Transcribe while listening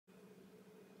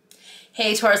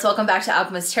Hey Taurus, welcome back to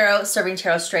Alchemist Tarot, serving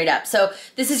tarot straight up. So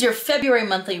this is your February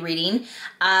monthly reading,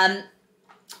 and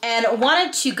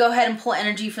wanted to go ahead and pull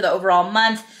energy for the overall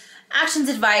month, actions,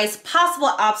 advice, possible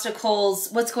obstacles,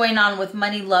 what's going on with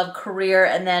money, love, career,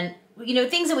 and then, you know,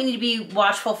 things that we need to be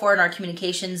watchful for in our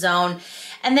communication zone,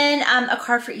 and then a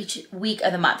card for each week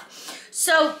of the month.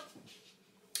 So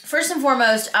first and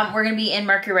foremost, we're going to be in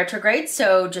Mercury retrograde,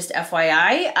 so just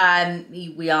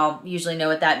FYI, we all usually know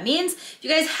what that means. If you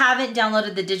guys haven't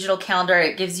downloaded the digital calendar,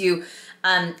 it gives you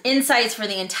insights for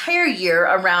the entire year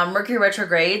around Mercury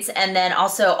retrogrades and then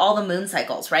also all the moon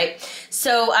cycles, right?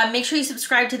 So make sure you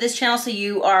subscribe to this channel so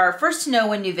you are first to know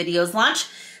when new videos launch.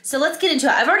 So let's get into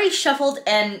it. I've already shuffled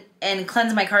and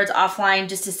cleansed my cards offline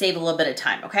just to save a little bit of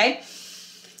time, okay?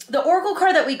 The Oracle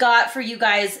card that we got for you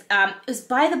guys is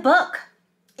by the book.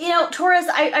 You know, Taurus,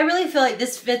 I really feel like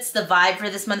this fits the vibe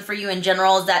for this month for you in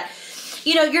general, is that,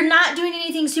 you know, you're not doing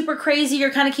anything super crazy.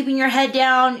 You're kind of keeping your head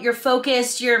down. You're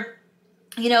focused. You're,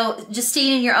 you know, just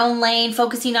staying in your own lane,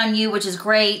 focusing on you, which is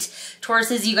great.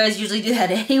 Tauruses, you guys usually do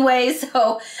that anyway,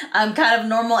 so kind of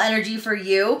normal energy for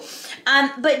you.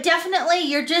 But definitely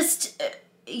you're just,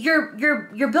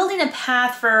 you're building a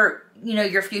path for, you know,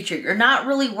 your future. You're not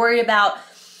really worried about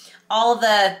all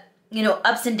the, you know,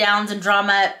 ups and downs and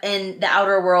drama in the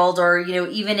outer world, or, you know,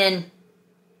 even in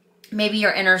maybe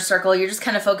your inner circle. You're just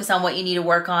kind of focused on what you need to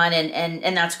work on,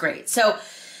 and that's great. So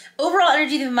overall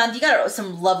energy of the month, you got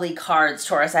some lovely cards,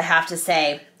 Taurus, I have to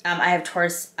say. I have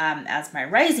Taurus as my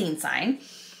rising sign.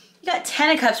 You got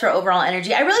 10 of Cups for overall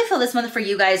energy. I really feel this month for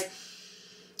you guys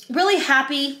really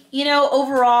happy, you know,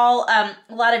 overall, a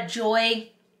lot of joy,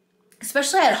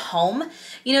 especially at home.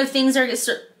 You know, things are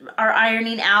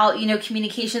ironing out, you know,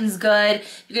 communication's good.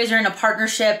 You guys are in a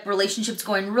partnership, relationship's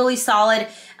going really solid.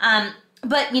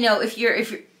 But, you know, if your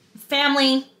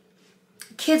family,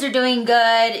 kids are doing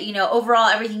good, you know, overall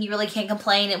everything, you really can't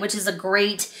complain, which is a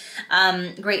great,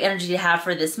 great energy to have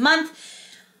for this month.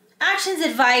 Actions,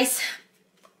 advice,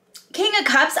 King of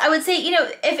Cups, I would say, you know,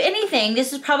 if anything,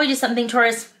 this is probably just something,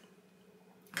 Taurus,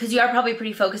 because you are probably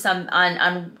pretty focused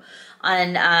on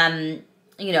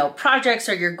you know, projects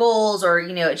or your goals or,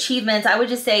 you know, achievements. I would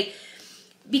just say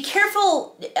be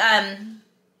careful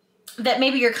that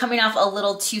maybe you're coming off a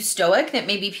little too stoic, that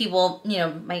maybe people, you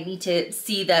know, might need to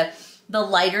see the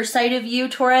lighter side of you,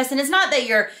 Taurus. And it's not that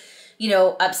you're, you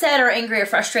know, upset or angry or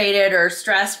frustrated or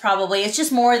stressed, probably. It's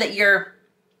just more that you're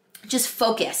just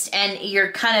focused and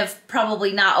you're kind of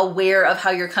probably not aware of how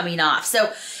you're coming off. So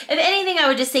if anything, I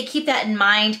would just say keep that in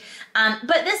mind.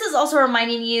 But this is also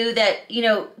reminding you that, you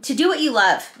know, to do what you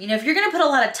love. You know, if you're going to put a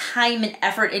lot of time and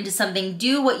effort into something,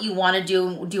 do what you want to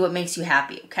do, do what makes you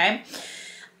happy, okay?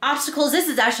 Obstacles, this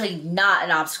is actually not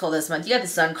an obstacle this month. You got the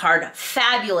Sun card,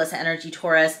 fabulous energy,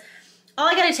 Taurus. All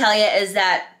I got to tell you is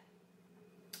that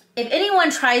if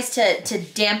anyone tries to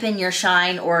dampen your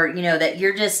shine, or, you know, that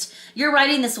you're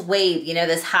riding this wave, you know,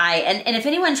 this high, and if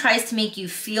anyone tries to make you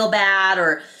feel bad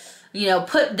or, you know,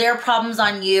 put their problems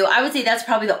on you, I would say that's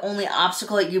probably the only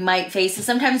obstacle that you might face. Is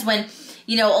sometimes when,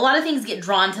 you know, a lot of things get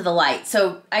drawn to the light.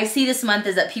 So I see this month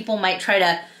is that people might try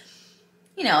to,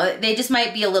 you know, they just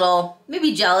might be a little,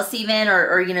 maybe jealous even,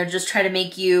 or you know, just try to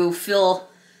make you feel,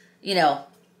 you know,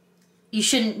 you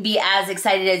shouldn't be as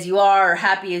excited as you are or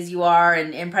happy as you are,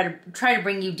 and try to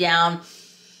bring you down.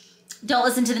 Don't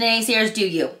listen to the naysayers, do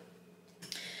you?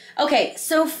 Okay,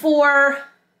 so for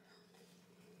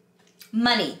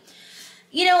money,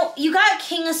 you know, you got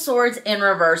King of Swords in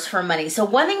reverse for money. So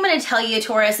one thing I'm going to tell you,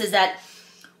 Taurus, is that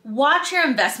watch your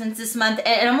investments this month.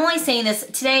 And I'm only saying this,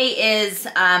 today is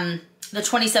the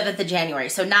 27th of January,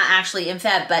 so not actually in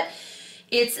Feb, but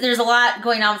there's a lot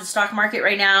going on with the stock market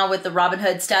right now with the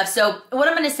Robinhood stuff. So what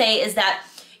I'm going to say is that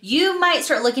you might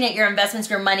start looking at your investments,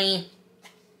 your money,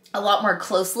 a lot more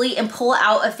closely, and pull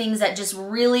out of things that just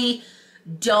really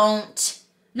don't,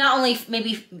 not only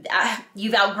maybe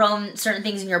you've outgrown certain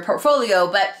things in your portfolio,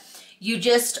 but you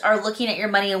just are looking at your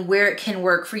money and where it can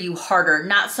work for you harder.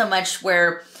 Not so much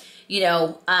where, you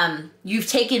know, you've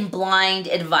taken blind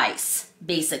advice,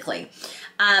 basically.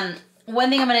 One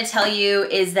thing I'm going to tell you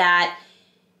is that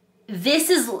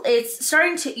it's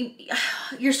starting to,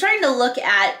 you're starting to look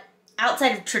at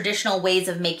outside of traditional ways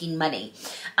of making money,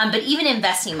 but even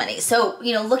investing money. So,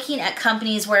 you know, looking at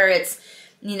companies where it's,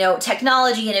 you know,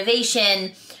 technology,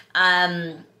 innovation,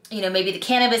 you know, maybe the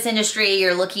cannabis industry,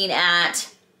 you're looking at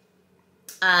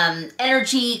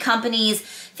energy companies,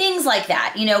 things like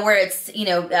that, you know, where it's, you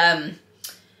know,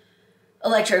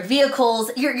 electric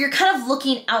vehicles. You're kind of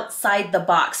looking outside the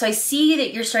box. So I see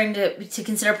that you're starting to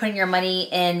consider putting your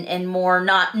money in more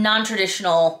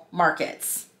non-traditional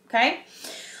markets, okay?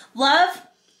 Love,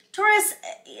 Taurus,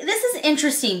 this is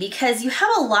interesting because you have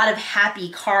a lot of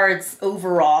happy cards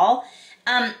overall.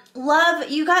 Love,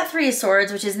 you got Three of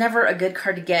Swords, which is never a good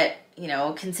card to get, you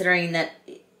know, considering that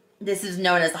this is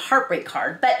known as the heartbreak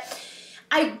card. But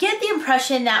I get the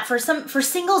impression that for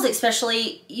singles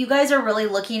especially, you guys are really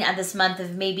looking at this month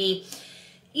of maybe,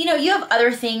 you know, you have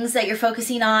other things that you're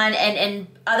focusing on and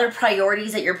other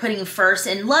priorities that you're putting first,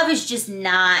 and love is just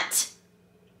not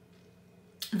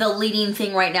the leading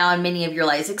thing right now in many of your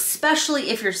lives, especially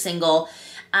if you're single.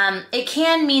 It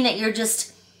can mean that you're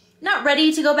just not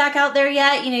ready to go back out there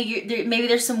yet. You know, maybe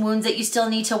there's some wounds that you still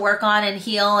need to work on and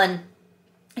heal, and,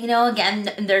 you know,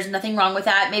 again, there's nothing wrong with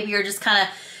that. Maybe you're just kind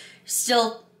of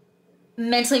still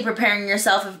mentally preparing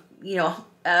yourself, you know,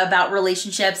 about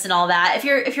relationships and all that.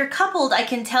 If you're coupled, I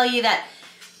can tell you that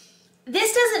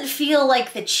this doesn't feel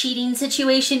like the cheating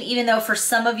situation, even though for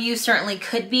some of you certainly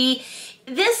could be.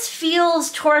 This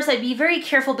feels, Taurus, I'd be very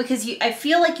careful because I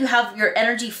feel like you have your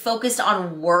energy focused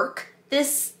on work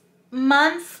this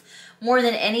month more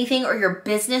than anything, or your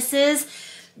businesses,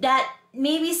 that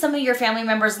maybe some of your family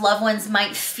members, loved ones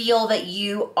might feel that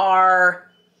you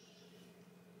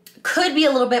could be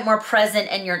a little bit more present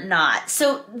and you're not.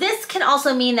 So this can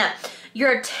also mean that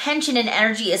your attention and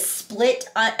energy is split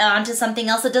onto something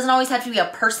else. It doesn't always have to be a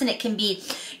person. It can be,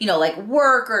 you know, like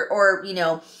work or you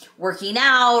know, working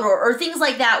out or things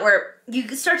like that, where you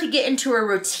start to get into a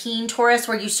routine, Taurus,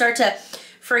 where you start to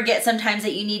forget sometimes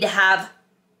that you need to have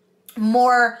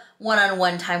more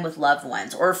one-on-one time with loved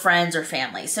ones or friends or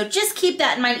family. So just keep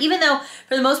that in mind, even though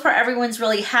for the most part everyone's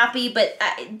really happy, but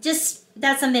just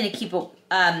that's something to keep you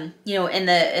know, in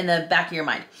the back of your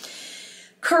mind.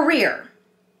 Career.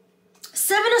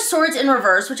 Seven of Swords in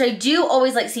reverse, which I do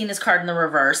always like seeing this card in the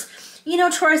reverse. You know,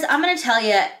 Taurus, I'm going to tell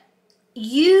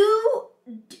you,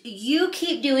 you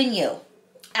keep doing you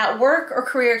at work or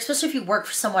career, especially if you work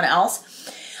for someone else.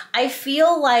 I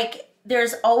feel like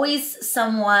there's always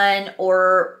someone,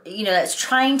 or, you know, that's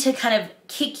trying to kind of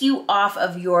kick you off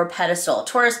of your pedestal.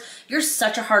 Taurus, you're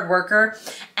such a hard worker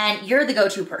and you're the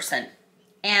go-to person.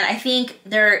 And I think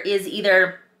there is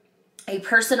either a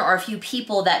person or a few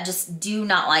people that just do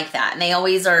not like that. And they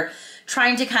always are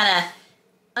trying to kind of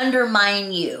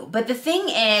undermine you. But the thing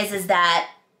is that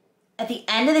at the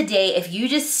end of the day, if you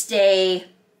just stay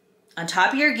on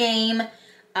top of your game,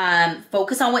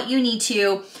 focus on what you need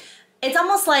to, it's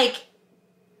almost like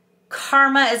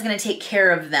karma is going to take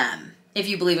care of them, if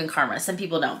you believe in karma. Some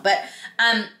people don't. But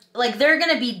like, they're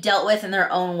going to be dealt with in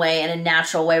their own way, in a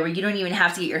natural way, where you don't even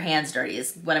have to get your hands dirty,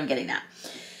 is what I'm getting at.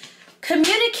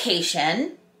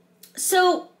 Communication.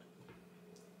 So,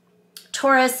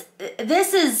 Taurus,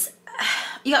 this is,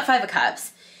 you got Five of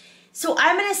Cups. So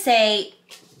I'm going to say,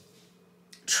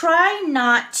 try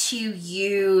not to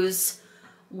use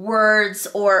words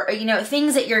or, you know,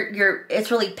 things that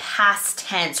it's really past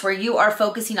tense, where you are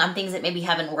focusing on things that maybe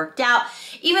haven't worked out,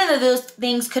 even though those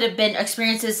things could have been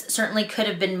experiences, certainly could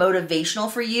have been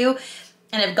motivational for you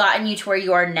and have gotten you to where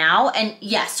you are now. And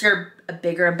yes, you're a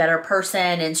bigger and better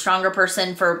person and stronger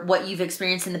person for what you've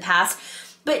experienced in the past,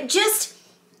 but just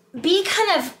be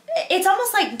kind of, it's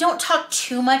almost like, don't talk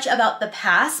too much about the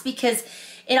past, because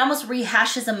it almost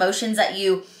rehashes emotions that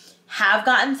you have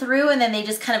gotten through, and then they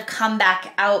just kind of come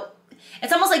back out.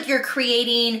 It's almost like you're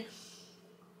creating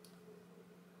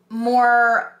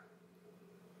more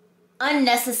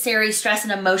unnecessary stress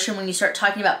and emotion when you start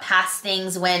talking about past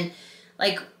things, when,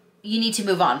 like, you need to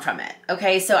move on from it.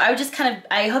 Okay, so I would just kind of,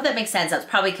 I hope that makes sense. That's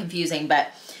probably confusing, but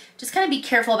just kind of be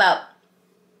careful about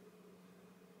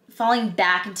falling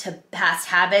back into past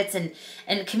habits,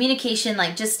 and communication,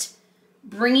 like just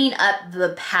bringing up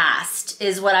the past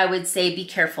is what I would say be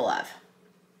careful of,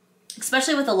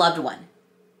 especially with a loved one.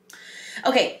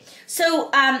 Okay, so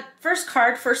first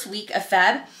card, first week of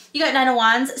Feb, you got Nine of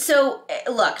Wands. So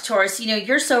look, Taurus, you know,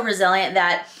 you're so resilient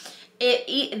that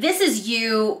this is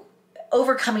you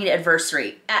overcoming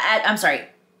adversity. Adversary.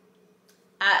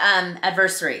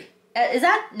 Is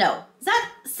that, no, is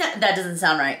that doesn't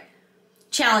sound right.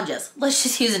 Challenges. Let's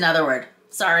just use another word.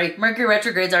 Sorry, Mercury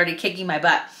retrograde's already kicking my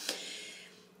butt.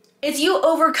 It's you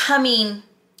overcoming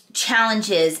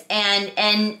challenges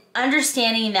and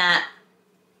understanding that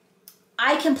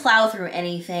I can plow through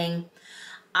anything.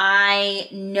 I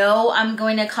know I'm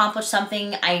going to accomplish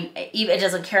something. It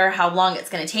doesn't care how long it's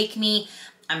going to take me.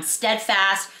 I'm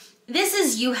steadfast. This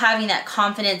is you having that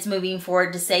confidence moving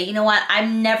forward to say, you know what,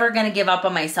 I'm never going to give up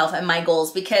on myself and my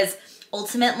goals, because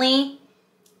ultimately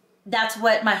that's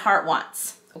what my heart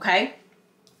wants. Okay.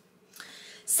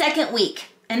 Second week.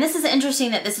 And this is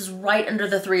interesting that this is right under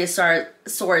the Three of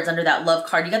Swords, under that love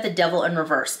card. You got the Devil in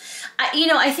reverse.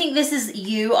 I think this is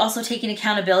you also taking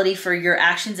accountability for your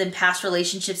actions in past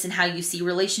relationships and how you see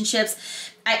relationships.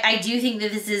 I do think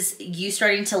that this is you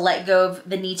starting to let go of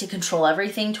the need to control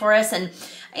everything, Taurus. And,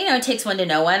 it takes one to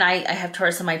know one. I have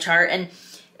Taurus on my chart, and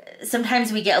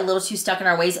sometimes we get a little too stuck in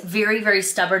our ways. Very, very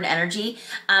stubborn energy.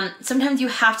 Sometimes you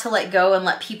have to let go and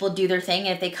let people do their thing.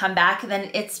 And if they come back,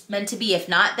 then it's meant to be. If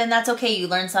not, then that's okay. You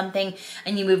learned something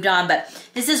and you moved on. But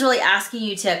this is really asking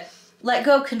you to let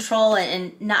go of control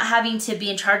and not having to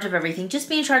be in charge of everything. Just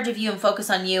be in charge of you and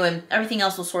focus on you, and everything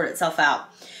else will sort itself out.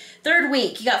 Third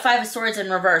week, you got Five of Swords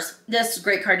in reverse. This is a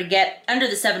great card to get under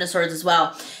the Seven of Swords as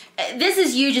well. This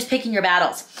is you just picking your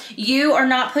battles. You are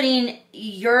not putting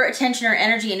your attention or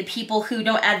energy into people who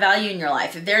don't add value in your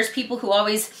life. If there's people who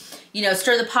always,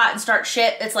 stir the pot and start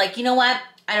shit, it's like, you know what?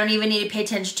 I don't even need to pay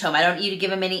attention to them. I don't need to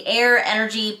give them any air,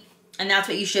 energy, and that's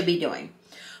what you should be doing.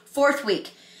 Fourth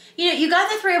week, you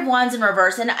got the Three of Wands in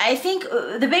reverse, and I think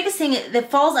the biggest thing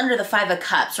that falls under the Five of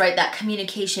Cups, right? That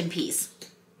communication piece.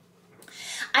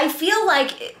 I feel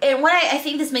like, and what I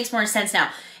think this makes more sense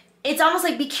now, it's almost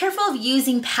like be careful of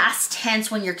using past tense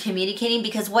when you're communicating,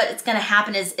 because what's going to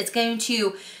happen is it's going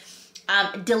to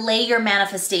delay your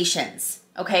manifestations.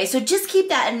 Okay, so just keep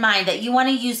that in mind, that you want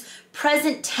to use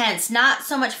present tense, not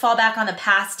so much fall back on the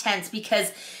past tense,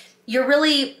 because you're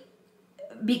really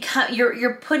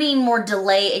you're putting more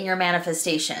delay in your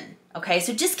manifestation. Okay,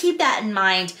 so just keep that in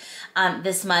mind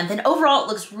this month. And overall, it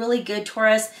looks really good,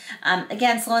 Taurus.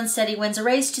 Again, slow and steady wins a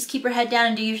race. Just keep your head down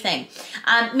and do your thing.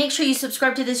 Make sure you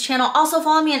subscribe to this channel. Also,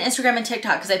 follow me on Instagram and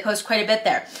TikTok, because I post quite a bit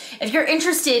there. If you're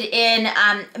interested in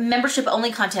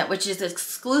membership-only content, which is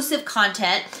exclusive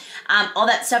content, all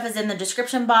that stuff is in the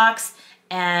description box.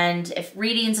 And if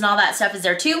readings and all that stuff is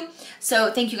there too.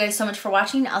 So thank you guys so much for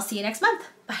watching. I'll see you next month.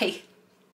 Bye.